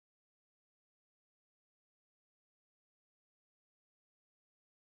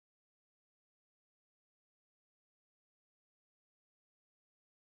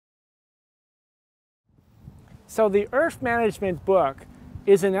So the Earth Management book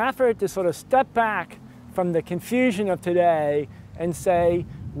is an effort to sort of step back from the confusion of today and say,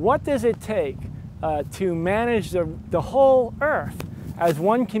 what does it take to manage the whole Earth as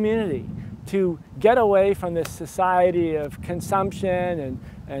one community, to get away from this society of consumption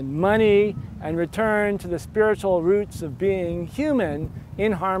and money and return to the spiritual roots of being human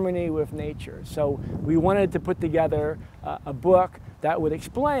in harmony with nature. So we wanted to put together a book that would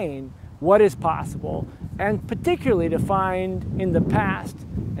explain what is possible, and particularly to find in the past,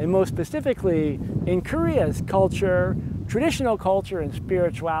 and most specifically in Korea's culture, traditional culture and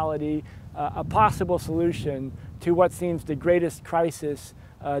spirituality, a possible solution to what seems the greatest crisis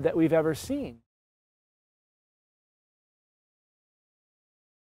that we've ever seen.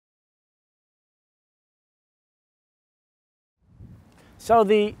 So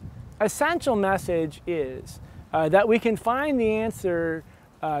the essential message is that we can find the answer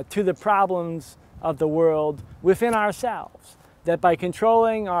to the problems of the world within ourselves. That by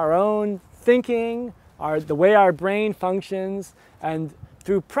controlling our own thinking, the way our brain functions, and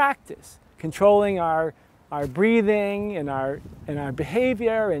through practice, controlling our breathing and our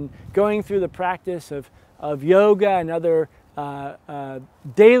behavior, and going through the practice of yoga and other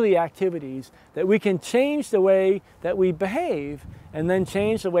daily activities, that we can change the way that we behave and then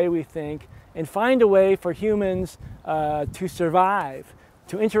change the way we think and find a way for humans to survive,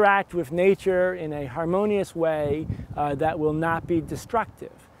 to interact with nature in a harmonious way that will not be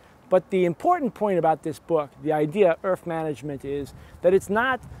destructive. But the important point about this book, the idea of Earth Management, is that it's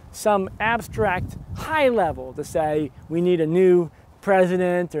not some abstract high level to say we need a new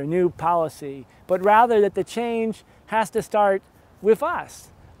president or new policy, but rather that the change has to start with us,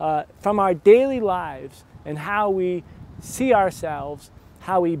 from our daily lives and how we see ourselves,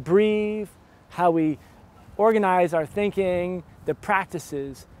 how we breathe, how we organize our thinking, the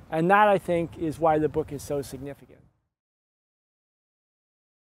practices, and that, I think, is why the book is so significant.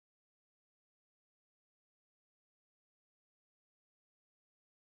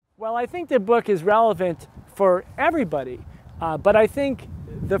 Well, I think the book is relevant for everybody, but I think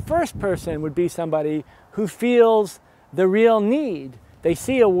the first person would be somebody who feels the real need. They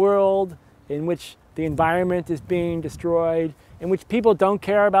see a world in which the environment is being destroyed, in which people don't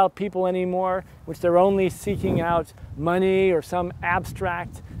care about people anymore, in which they're only seeking out money or some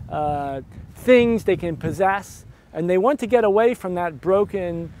abstract things they can possess, and they want to get away from that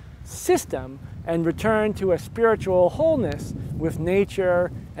broken system and return to a spiritual wholeness with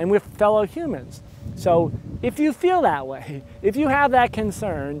nature and with fellow humans. So if you feel that way, if you have that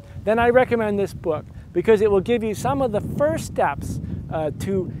concern, then I recommend this book, because it will give you some of the first steps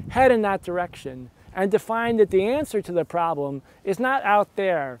to head in that direction, and to find that the answer to the problem is not out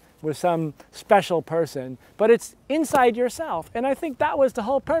there with some special person, but it's inside yourself. And I think that was the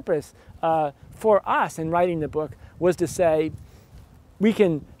whole purpose for us in writing the book, was to say, we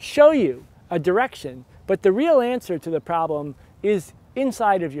can show you a direction, but the real answer to the problem is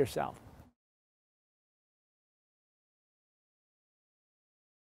inside of yourself.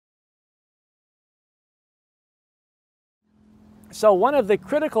 So one of the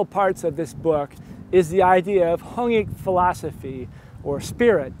critical parts of this book is the idea of Hongik philosophy, or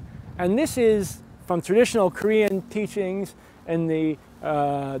spirit. And this is from traditional Korean teachings and the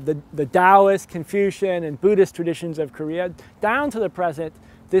Taoist, Confucian, and Buddhist traditions of Korea, down to the present,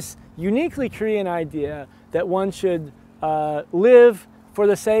 this uniquely Korean idea that one should live for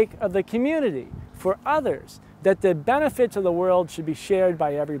the sake of the community, for others, that the benefits of the world should be shared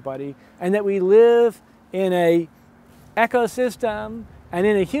by everybody, and that we live in an ecosystem and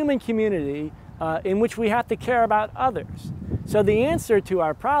in a human community in which we have to care about others. So the answer to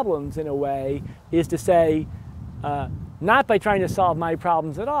our problems, in a way, is to say, not by trying to solve my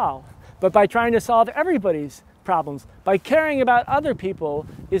problems at all, but by trying to solve everybody's problems. By caring about other people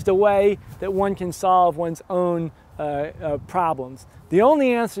is the way that one can solve one's own problems. The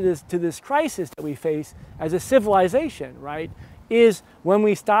only answer to this crisis that we face as a civilization, right, is when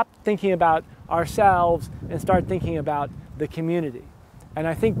we stop thinking about ourselves and start thinking about the community. And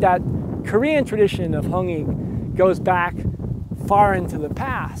I think that Korean tradition of Hongik goes back far into the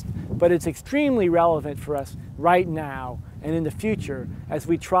past, but it's extremely relevant for us right now and in the future as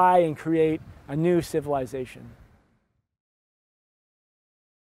we try and create a new civilization.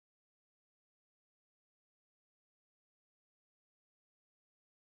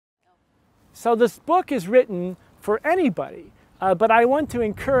 So this book is written for anybody, but I want to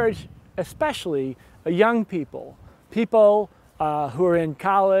encourage especially young people, people who are in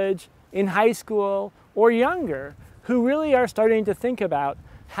college, in high school, or younger, who really are starting to think about,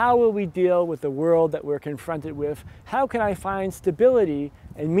 how will we deal with the world that we're confronted with? How can I find stability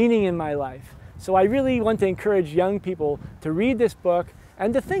and meaning in my life? So I really want to encourage young people to read this book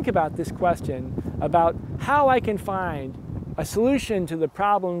and to think about this question about how I can find a solution to the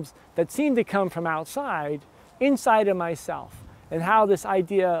problems that seem to come from outside, inside of myself, and how this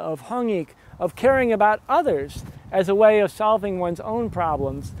idea of hongik, of caring about others as a way of solving one's own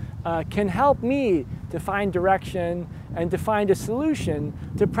problems, can help me to find direction and to find a solution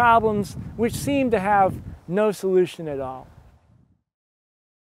to problems which seem to have no solution at all.